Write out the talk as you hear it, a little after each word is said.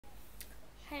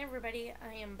everybody,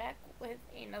 I am back with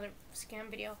another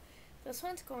scam video. This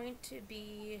one's going to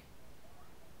be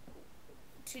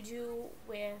to do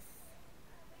with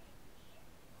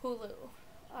Hulu.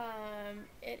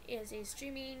 It is a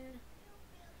streaming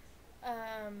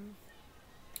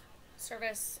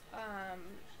service.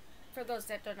 For those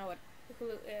that don't know what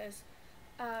Hulu is,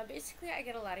 basically I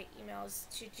get a lot of emails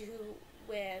to do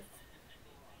with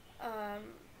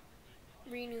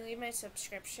renewing my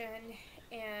subscription,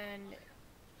 and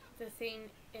the thing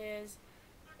is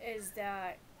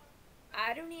that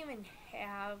I don't even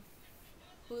have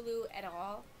Hulu at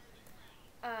all.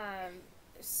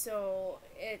 So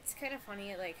it's kind of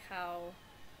funny, like how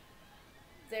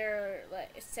they're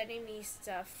like sending me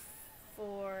stuff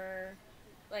for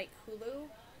like Hulu.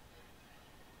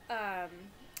 Um,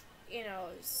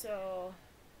 so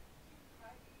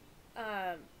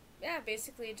yeah,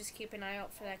 basically just keep an eye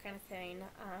out for that kind of thing.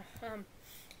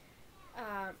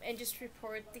 And just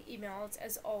report the emails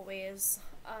as always.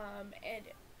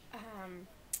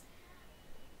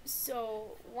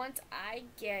 So once I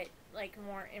get like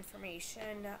more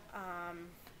information,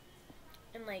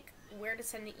 and like where to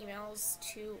send the emails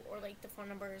to, or like the phone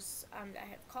numbers that I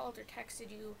have called or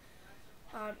texted you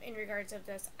in regards of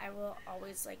this, I will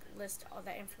always like list all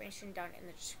that information down in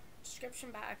the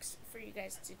description box for you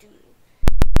guys to do